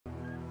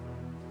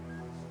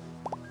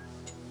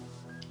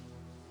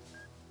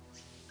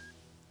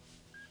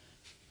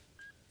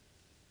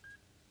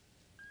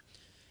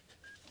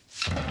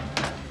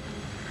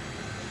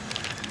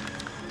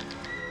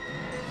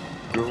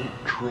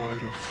try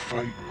to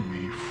fight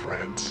me,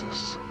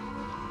 Francis.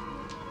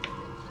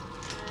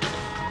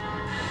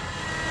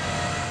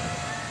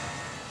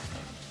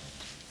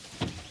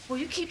 Will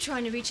you keep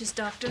trying to reach us,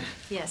 Doctor?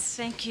 Yes.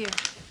 Thank you.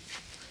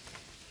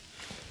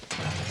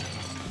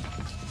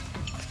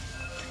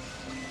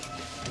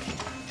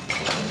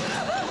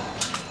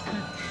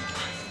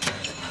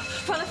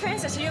 Father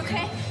Francis, are you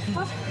okay?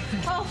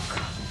 Oh,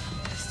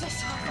 what's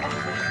this?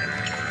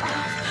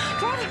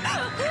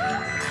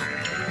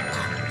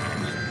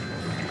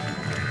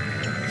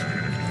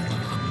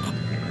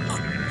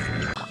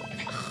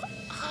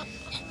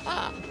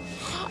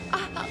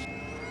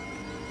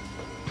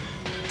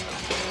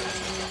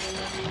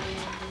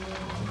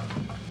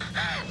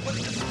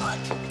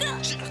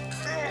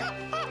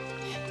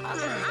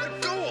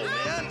 Let go,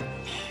 man!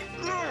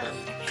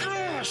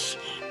 Gosh!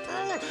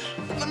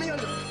 Let me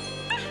under.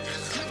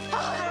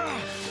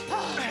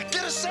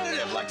 Get a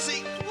sedative,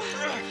 Lexi!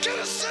 Get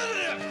a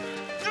sedative!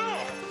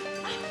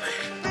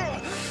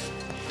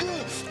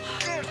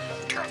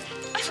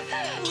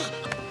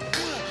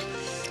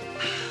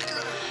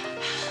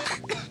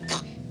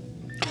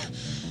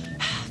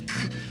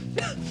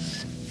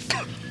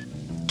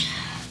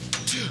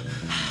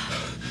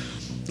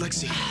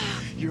 Lexi,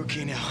 you're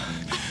okay now.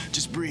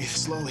 Just breathe,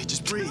 slowly,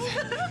 just breathe.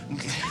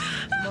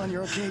 Come on,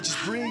 you're okay, just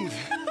breathe.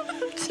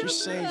 You're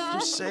safe, you're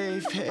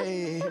safe.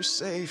 Hey, you're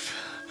safe.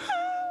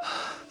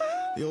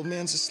 The old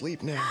man's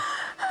asleep now.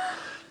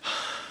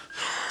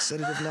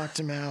 Sedative knocked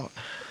him out.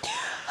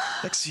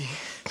 Lexi,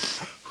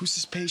 who's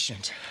this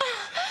patient?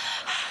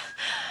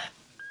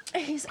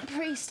 He's a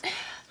priest.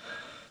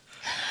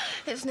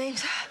 His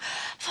name's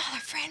Father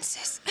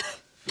Francis.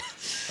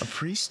 A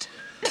priest?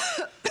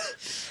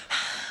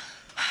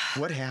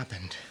 What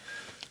happened?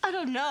 I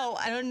don't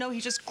know. He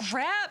just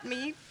grabbed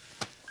me.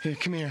 Here,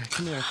 come here,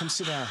 come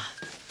sit down.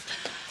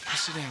 Come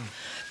sit down.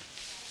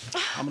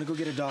 I'm gonna go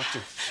get a doctor.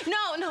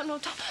 No,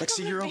 don't.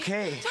 Lexi, you're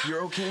okay.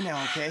 You're okay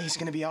now, okay? He's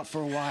gonna be out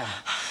for a while.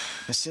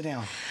 Now sit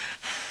down.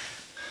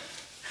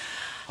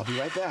 I'll be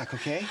right back,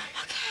 okay? Okay.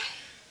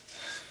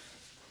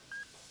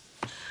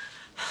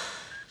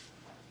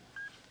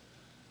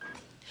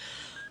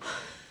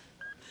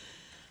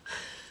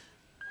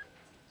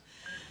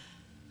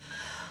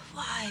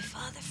 Why,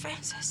 Father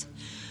Francis?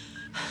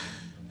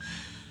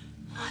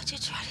 Why'd you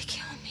try to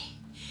kill me?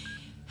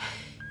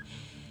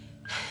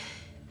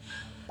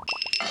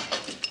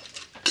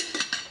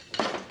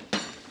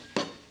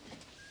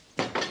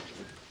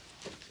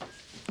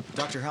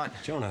 Dr. Hunt.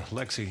 Jonah,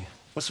 Lexi,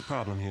 what's the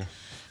problem here?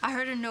 I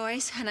heard a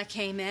noise and I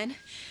came in.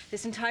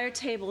 This entire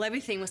table,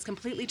 everything was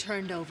completely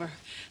turned over.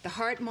 The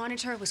heart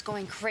monitor was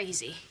going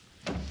crazy.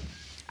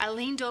 I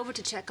leaned over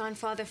to check on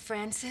Father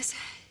Francis.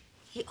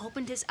 He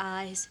opened his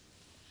eyes,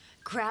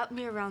 grabbed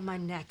me around my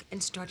neck,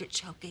 and started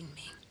choking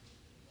me.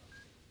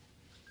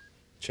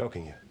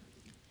 Choking you?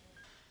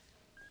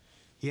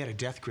 He had a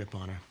death grip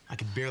on her. I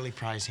could barely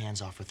pry his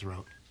hands off her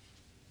throat.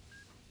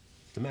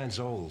 The man's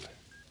old.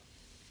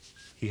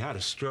 He had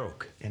a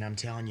stroke. And I'm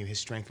telling you, his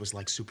strength was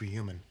like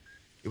superhuman.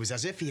 It was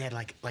as if he had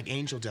like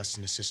angel dust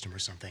in his system or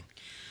something.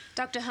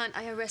 Dr. Hunt,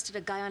 I arrested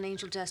a guy on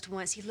angel dust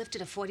once. He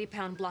lifted a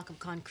 40-pound block of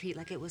concrete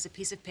like it was a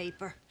piece of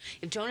paper.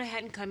 If Jonah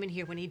hadn't come in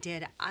here when he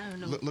did, I don't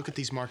know. Look at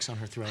these marks on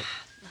her throat.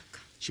 Look.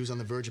 She was on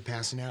the verge of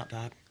passing out,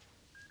 Doc.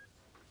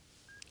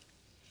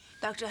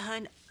 Dr.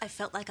 Hunt, I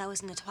felt like I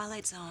was in the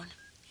Twilight Zone.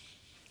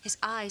 His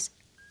eyes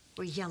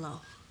were yellow.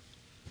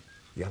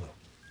 Yellow?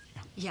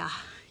 Yeah,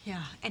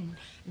 and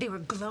they were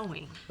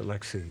glowing.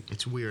 Lexi.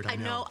 It's weird, I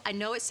know. I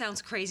know it sounds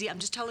crazy. I'm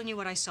just telling you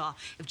what I saw.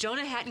 If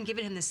Jonah hadn't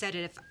given him the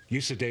sedative... You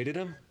sedated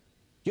him?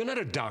 You're not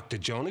a doctor,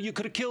 Jonah. You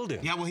could have killed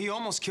him. Yeah, well, he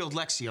almost killed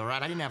Lexi, all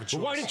right? I didn't have a choice.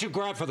 Well, why didn't you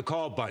grab for the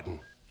call button?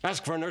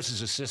 Ask for a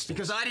nurse's assistant.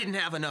 Because I didn't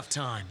have enough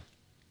time.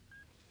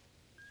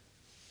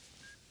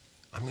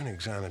 I'm going to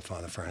examine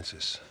Father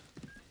Francis.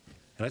 And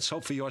let's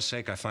hope for your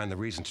sake I find the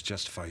reason to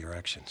justify your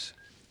actions.